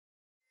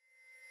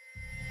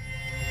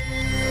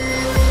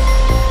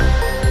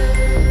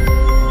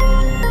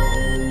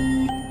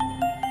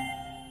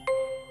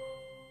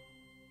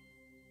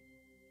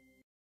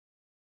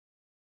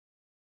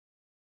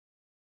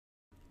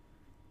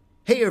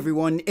Hey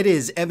everyone, it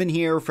is Evan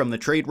here from the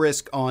Trade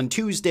Risk on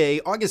Tuesday,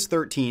 August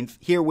 13th,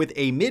 here with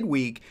a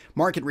midweek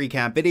market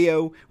recap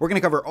video. We're going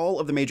to cover all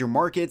of the major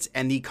markets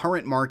and the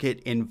current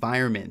market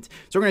environment.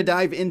 So we're going to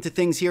dive into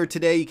things here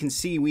today. You can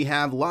see we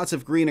have lots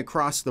of green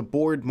across the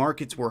board.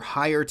 Markets were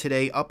higher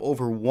today, up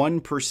over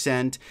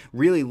 1%,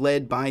 really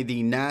led by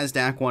the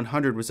NASDAQ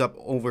 100 was up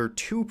over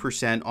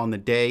 2% on the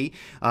day.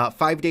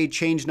 5-day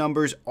change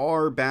numbers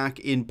are back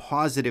in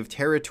positive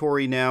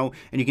territory now,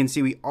 and you can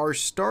see we are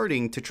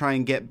starting to try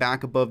and get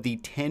back above the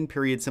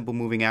 10-period simple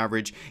moving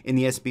average in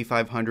the S&P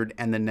 500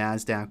 and the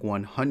NASDAQ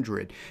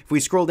 100. If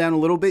we scroll down a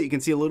little bit, you can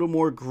see a little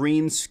more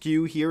green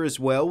skew here as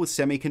well, with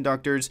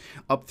semiconductors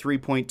up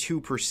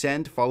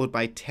 3.2%, followed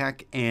by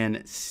tech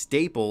and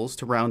staples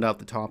to round out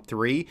the top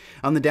three.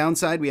 On the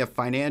downside, we have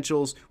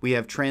financials, we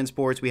have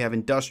transports, we have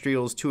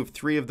industrials. 2 of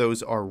 3 of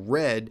those are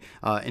red.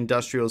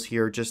 Industrials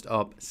here just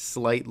up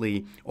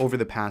slightly over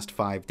the past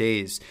 5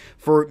 days.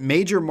 For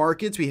major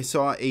markets, we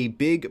saw a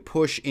big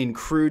push in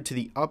crude to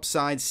the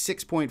upside,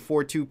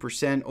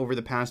 6.42% over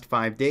the past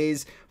 5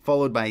 days,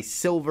 followed by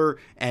silver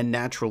and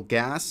natural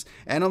gas.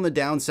 And on the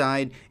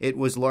downside, it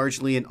was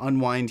largely an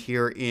unwind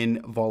here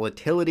in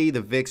volatility.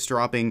 The VIX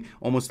dropping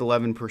almost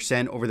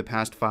 11% over the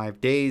past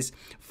 5 days,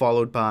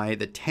 followed by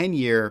the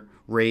 10-year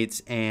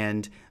rates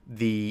and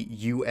the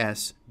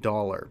US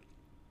dollar.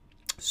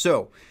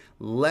 So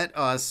let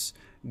us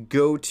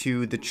go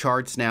to the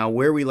charts now,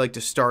 where we like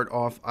to start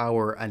off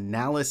our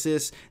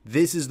analysis.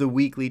 This is the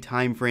weekly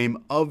time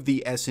frame of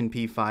the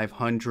S&P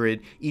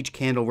 500. Each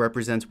candle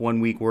represents 1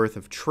 week worth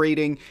of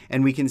trading,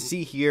 and we can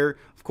see here,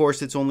 of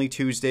course, it's only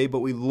Tuesday, but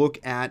we look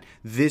at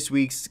this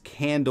week's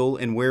candle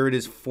and where it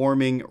is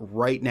forming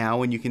right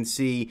now, and you can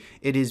see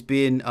it has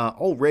been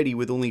already,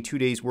 with only 2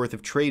 days worth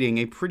of trading,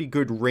 a pretty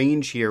good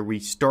range here. We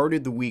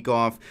started the week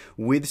off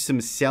with some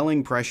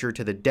selling pressure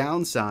to the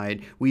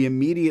downside. We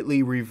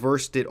immediately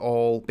reversed it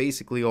all,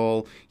 basically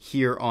all,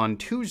 here on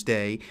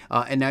Tuesday,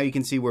 and now you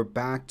can see we're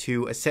back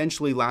to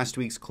essentially last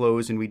week's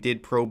close, and we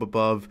did probe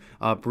above,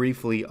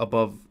 briefly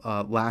above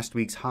last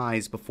week's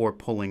highs before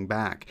pulling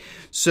back.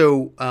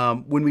 So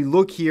when we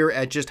look here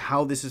at just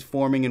how this is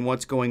forming and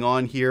what's going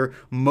on here,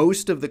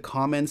 most of the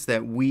comments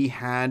that we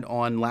had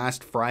on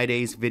last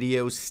Friday's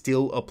video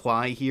still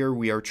apply here.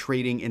 We are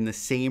trading in the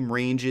same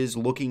ranges,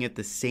 looking at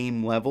the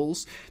same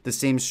levels. The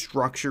same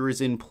structure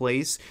is in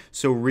place.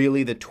 So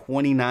really the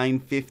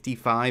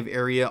 29.55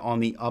 area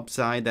on the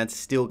upside, that's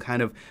still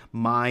kind of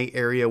my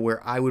area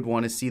where I would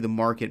want to see the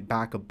market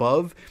back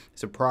above.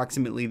 It's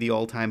approximately the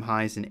all-time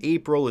highs in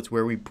April. It's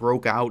where we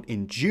broke out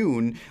in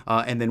June,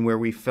 and then where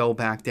we fell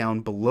back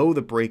down below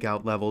the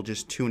breakout level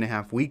just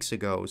 2.5 weeks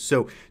ago.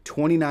 So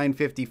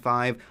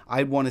 29.55,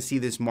 I'd want to see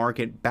this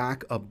market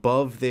back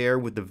above there,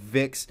 with the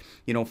VIX,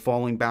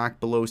 falling back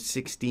below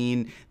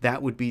 16.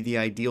 That would be the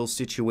ideal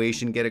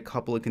situation. Get a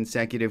couple of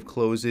consecutive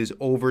closes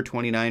over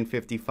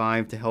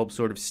 29.55 to help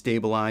sort of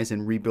stabilize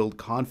and rebuild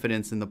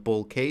confidence in the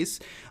bull case.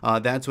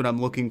 That's what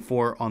I'm looking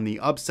for on the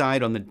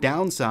upside. On the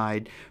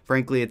downside,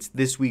 frankly, it's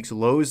this week's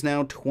lows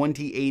now,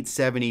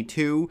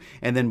 28.72,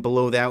 and then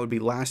below that would be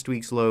last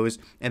week's lows,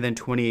 and then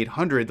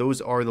 2800.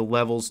 Those are the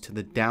levels to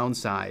the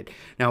downside.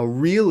 Now,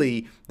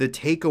 really, the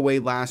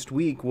takeaway last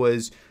week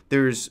was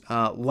there's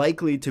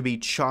likely to be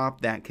chop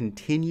that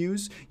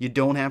continues. You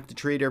don't have to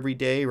trade every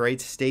day,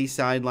 right? Stay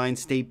sidelined,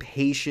 stay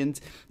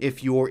patient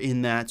if you're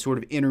in that sort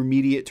of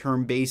intermediate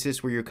term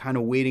basis where you're kind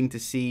of waiting to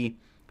see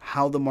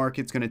how the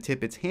market's going to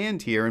tip its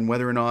hand here and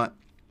whether or not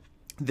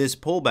this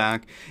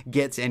pullback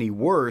gets any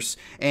worse.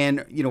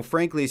 And,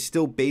 frankly, I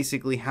still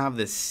basically have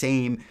the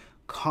same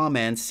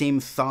comments, same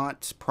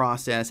thoughts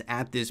process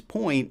at this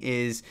point.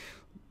 Is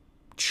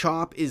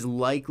chop is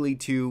likely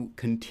to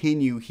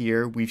continue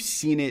here. We've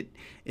seen it,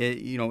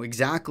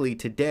 exactly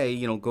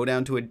today. Go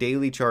down to a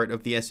daily chart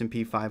of the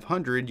S&P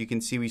 500. You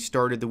can see we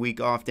started the week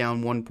off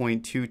down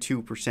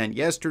 1.22%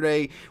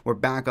 yesterday. We're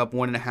back up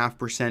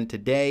 1.5%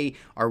 today.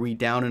 Are we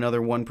down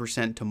another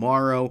 1%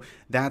 tomorrow?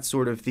 That's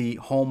sort of the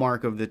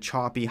hallmark of the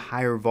choppy,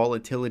 higher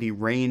volatility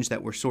range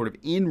that we're sort of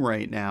in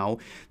right now.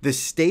 The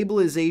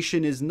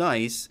stabilization is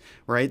nice,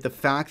 right? The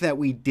fact that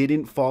we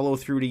didn't follow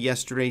through to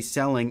yesterday's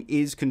selling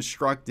is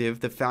constructive.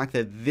 The fact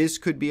that this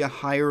could be a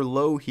higher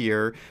low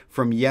here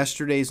from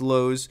yesterday's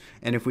lows,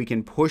 and if we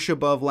can push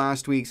above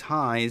last week's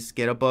highs,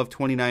 get above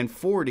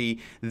 29.40,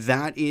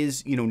 that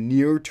is,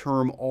 near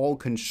term, all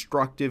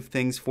constructive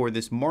things for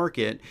this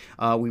market.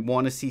 We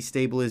want to see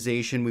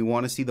stabilization. We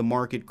want to see the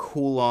market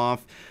cool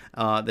off,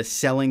 the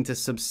selling to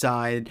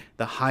subside,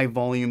 the high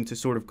volume to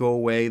sort of go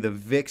away, the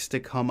VIX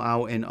to come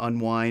out and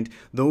unwind.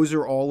 Those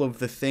are all of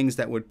the things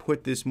that would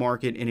put this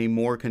market in a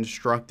more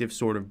constructive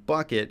sort of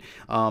bucket.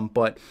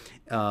 But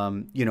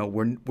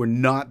we're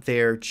not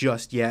there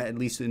just yet, at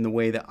least in the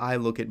way that I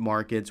look at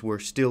markets. We're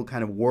still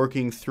kind of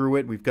working through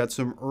it. We've got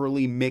some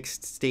early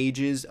mixed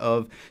stages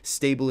of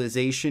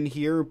stabilization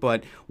here,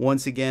 but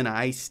once again,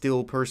 I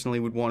still personally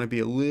would want to be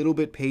a little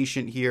bit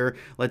patient here.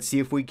 Let's see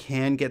if we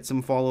can get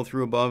some follow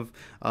through above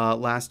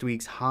last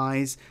week's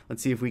highs.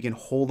 Let's see if we can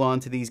hold on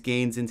to these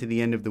gains into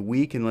the end of the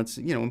week, and let's,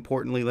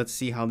 importantly, let's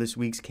see how this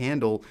week's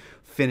candle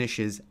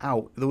finishes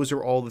out. Those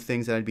are all the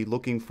things that I'd be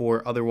looking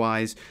for.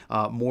 Otherwise,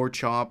 more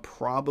chop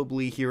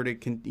probably here to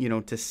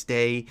to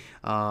stay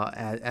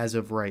as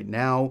of right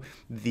now.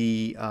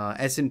 The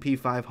S&P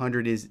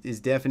 500 is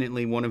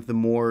definitely one of the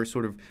more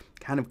sort of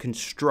kind of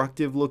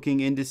constructive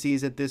looking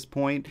indices at this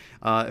point.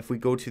 If we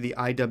go to the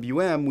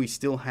IWM, we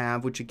still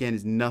have, which again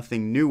is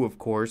nothing new of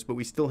course, but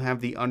we still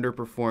have the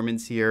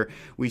underperformance here.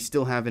 We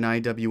still have an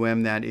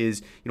IWM that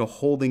is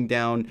holding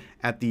down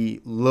at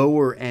the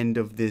lower end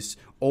of this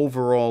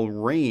overall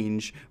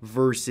range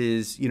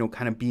versus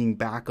kind of being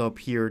back up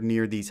here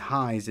near these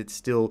highs. It's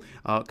still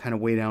kind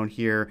of way down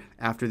here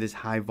after this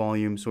high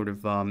volume sort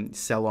of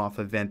sell-off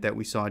event that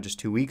we saw just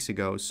 2 weeks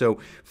ago. So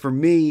for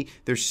me,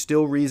 there's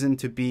still reason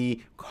to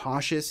be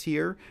cautious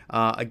here.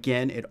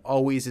 Again, it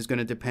always is going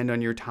to depend on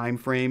your time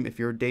frame. If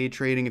you're day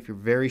trading, if you're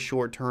very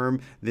short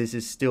term, this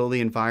is still the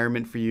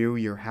environment for you.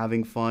 You're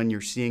having fun,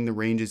 you're seeing the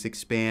ranges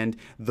expand.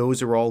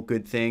 Those are all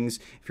good things.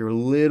 If you're a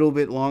little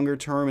bit longer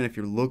term and if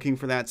you're looking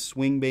for that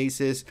swing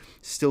basis,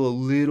 still a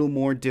little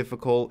more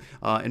difficult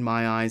in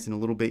my eyes and a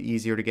little bit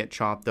easier to get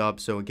chopped up.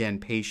 So again,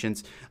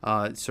 patience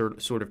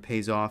sort of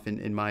pays off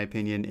in my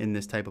opinion in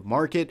this type of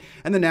market.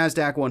 And the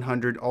NASDAQ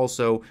 100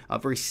 also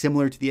very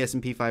similar to the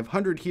S&P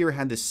 500 here,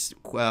 had this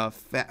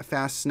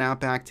fast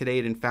snapback today.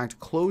 It in fact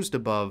closed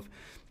above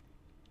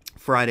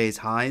Friday's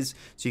highs.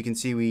 So you can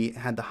see we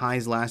had the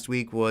highs last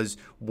week was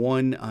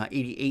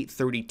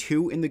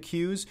 188.32 in the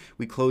Qs.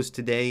 We closed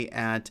today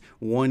at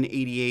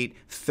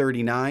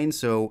 188.39,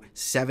 so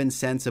 7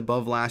 cents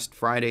above last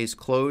Friday's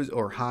close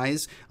or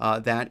highs.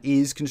 That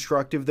is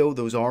constructive though.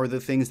 Those are the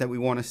things that we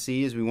want to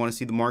see, is we want to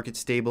see the market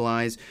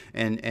stabilize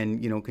and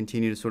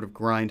continue to sort of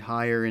grind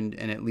higher and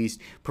at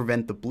least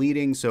prevent the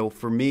bleeding. So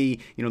for me,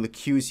 the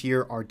Qs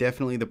here are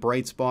definitely the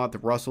bright spot. The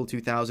Russell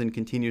 2000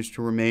 continues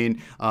to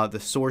remain the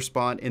sore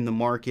spot in the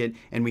market,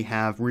 and we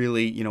have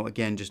really,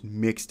 again, just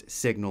mixed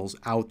signals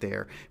out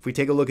there. If we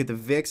take a look at the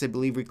VIX, I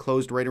believe we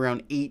closed right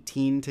around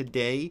 18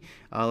 today.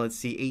 Let's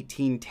see,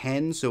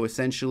 1810. So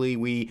essentially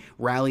we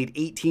rallied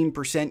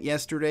 18%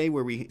 yesterday,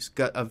 where we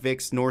got a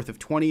VIX north of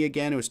 20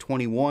 again. It was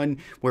 21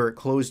 where it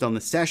closed on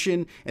the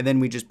session, and then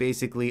we just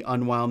basically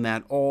unwound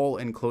that all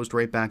and closed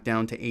right back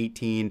down to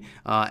 18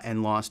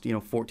 and lost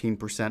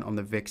 14% on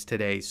the VIX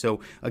today.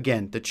 So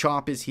again, the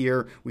chop is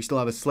here. We still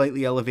have a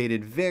slightly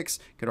elevated VIX.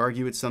 Could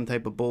argue it's some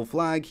type of bull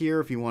flag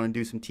here. If you want to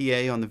do some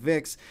TA on the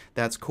VIX,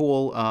 that's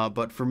cool.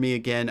 But for me,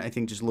 again, I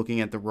think just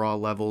looking at the raw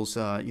levels,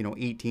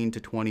 18 to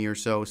 20 or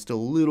so, still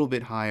a little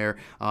bit higher,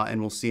 and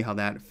we'll see how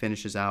that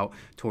finishes out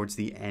towards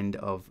the end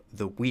of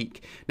the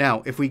week.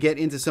 Now, if we get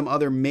into some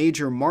other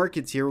major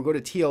markets here, we'll go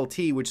to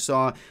TLT, which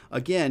saw,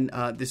 again,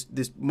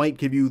 this might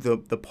give you the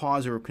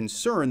pause or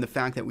concern, the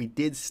fact that we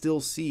did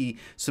still see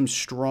some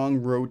strong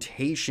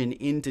rotation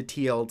into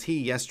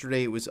TLT.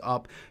 Yesterday, it was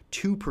up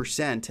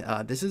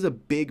 2%. This is a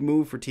big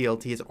move for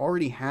TLT. It's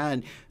already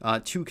had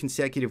 2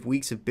 consecutive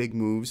weeks of big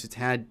moves. It's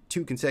had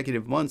 2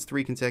 consecutive months,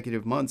 3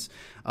 consecutive months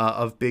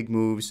of big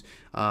moves,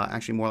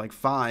 actually more like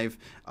 5.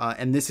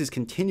 And this is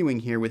continuing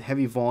here with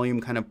heavy volume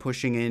kind of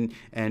pushing in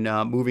and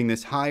moving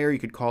this higher. You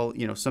could call,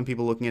 some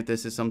people looking at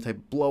this as some type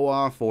of blow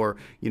off or,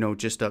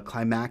 just a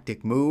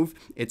climactic move.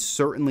 It's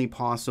certainly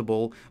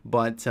possible,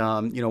 but,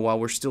 while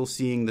we're still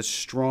seeing the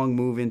strong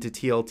move into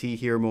TLT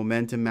here,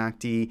 momentum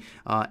MACD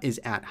is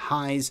at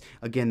highs.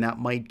 Again, that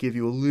might give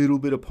you a little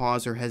bit of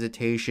pause or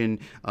hesitation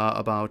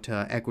about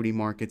equity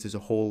markets as a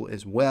whole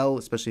as well,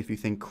 especially if you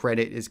think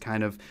credit is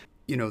kind of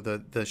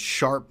the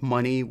sharp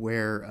money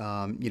where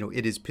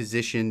it is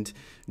positioned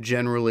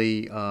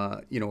generally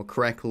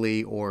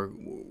correctly or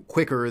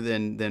quicker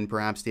than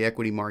perhaps the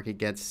equity market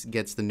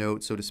gets the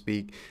note, so to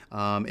speak.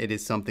 It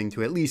is something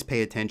to at least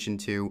pay attention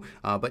to.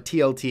 But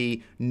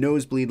TLT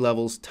nosebleed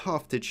levels,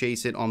 tough to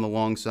chase it on the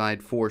long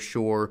side for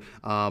sure.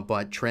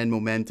 But trend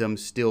momentum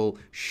still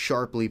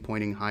sharply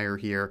pointing higher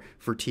here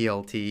for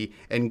TLT.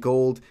 And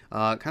gold,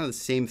 kind of the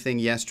same thing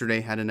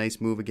yesterday, had a nice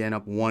move again,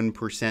 up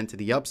 1% to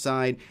the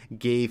upside,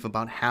 gave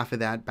about half of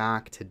that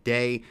back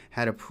today,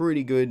 had a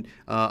pretty good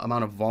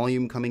amount of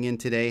volume coming in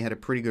today, had a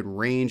pretty good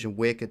range, a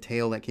wick, a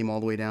tail that came all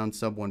the way down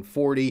sub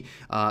 140.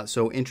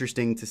 So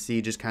interesting to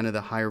see just kind of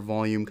the higher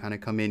volume kind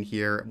of come in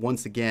here.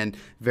 Once again,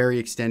 very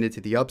extended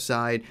to the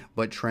upside,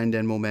 but trend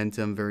and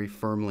momentum very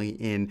firmly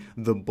in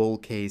the bull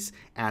case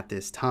at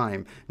this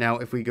time. Now,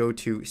 if we go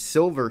to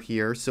silver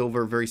here,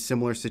 silver, very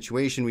similar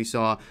situation. We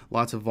saw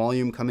lots of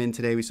volume come in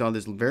today. We saw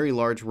this very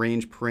large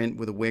range print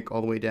with a wick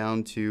all the way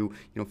down to,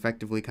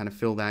 effectively kind of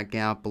fill that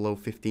gap below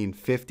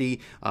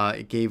 1550.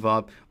 It gave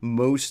up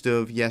most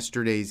of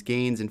yesterday's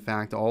gains, in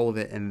fact, all of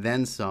it and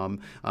then some.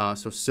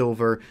 So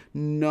silver,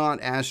 not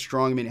as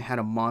strong. I mean, it had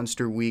a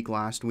monster week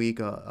last week.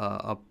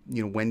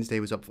 Wednesday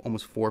was up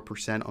almost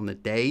 4% on the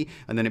day,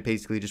 and then it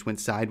basically just went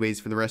sideways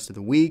for the rest of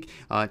the week.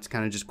 It's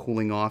kind of just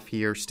cooling off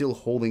here, still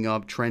holding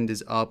up. Trend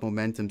is up,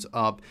 momentum's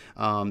up.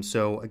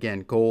 So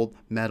again, gold,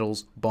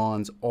 metals,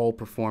 bonds, all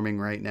performing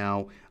right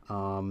now.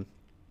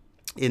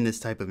 in this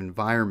type of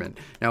environment.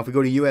 Now, if we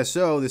go to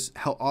USO, this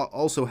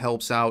also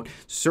helps out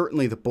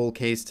certainly the bull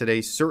case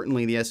today,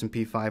 certainly the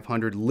S&P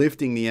 500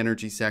 lifting the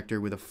energy sector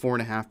with a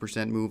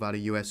 4.5% move out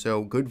of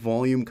USO, good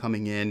volume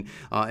coming in,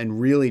 and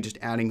really just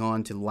adding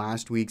on to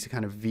last week's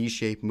kind of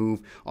V-shaped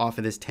move off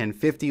of this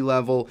 1050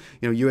 level.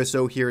 You know,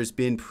 USO here has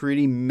been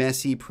pretty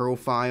messy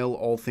profile,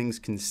 all things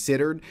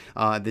considered.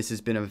 This has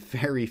been a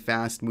very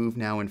fast move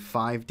now. In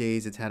 5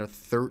 days, it's had a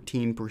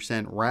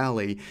 13%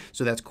 rally,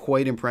 so that's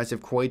quite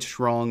impressive, quite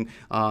strong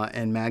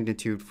and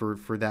magnitude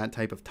for that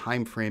type of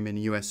time frame in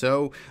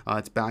USO.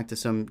 It's back to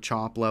some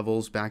chop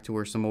levels, back to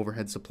where some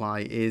overhead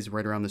supply is,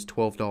 right around this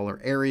 $12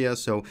 area.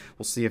 So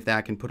we'll see if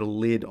that can put a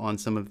lid on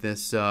some of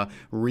this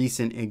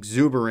recent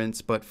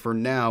exuberance. But for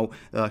now,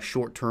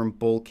 short-term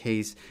bull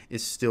case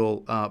is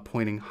still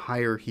pointing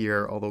higher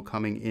here, although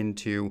coming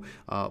into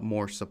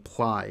more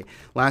supply.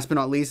 Last but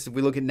not least, if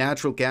we look at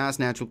natural gas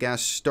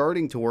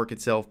starting to work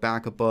itself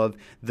back above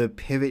the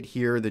pivot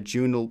here, the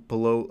June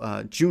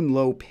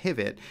low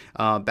pivot.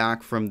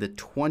 Back from the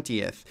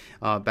 20th,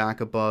 back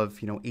above,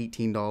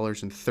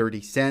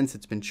 $18.30.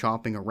 It's been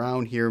chopping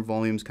around here.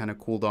 Volume's kind of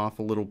cooled off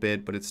a little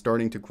bit, but it's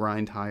starting to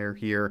grind higher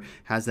here.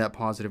 Has that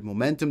positive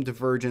momentum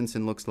divergence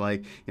and looks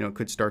like, it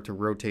could start to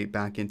rotate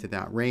back into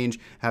that range.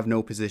 Have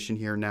no position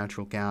here.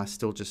 Natural gas,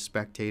 still just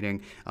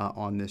spectating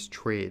on this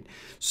trade.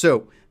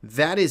 So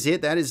that is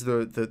it. That is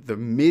the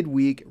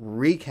midweek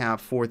recap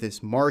for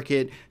this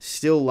market.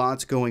 Still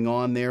lots going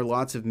on there.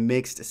 Lots of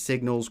mixed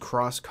signals,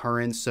 cross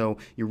currents. So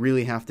you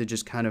really have to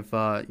just kind of,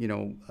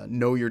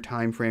 know your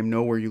time frame,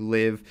 know where you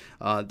live,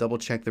 double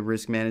check the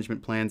risk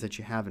management plans that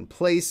you have in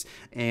place,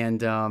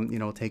 and,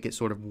 take it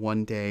sort of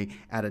one day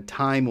at a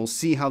time. We'll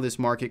see how this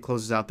market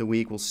closes out the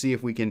week. We'll see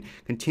if we can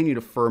continue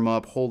to firm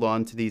up, hold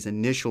on to these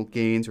initial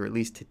gains, or at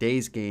least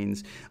today's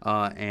gains,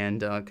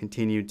 and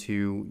continue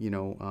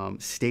to,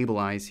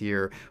 stabilize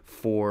here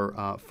for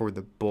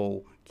the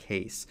bull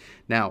case.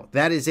 Now,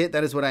 that is it.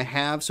 That is what I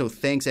have. So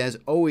thanks as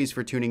always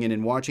for tuning in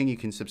and watching. You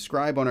can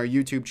subscribe on our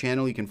YouTube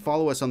channel. You can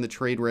follow us on the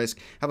Trade Risk.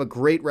 Have a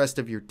great rest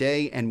of your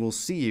day, and we'll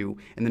see you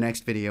in the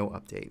next video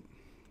update.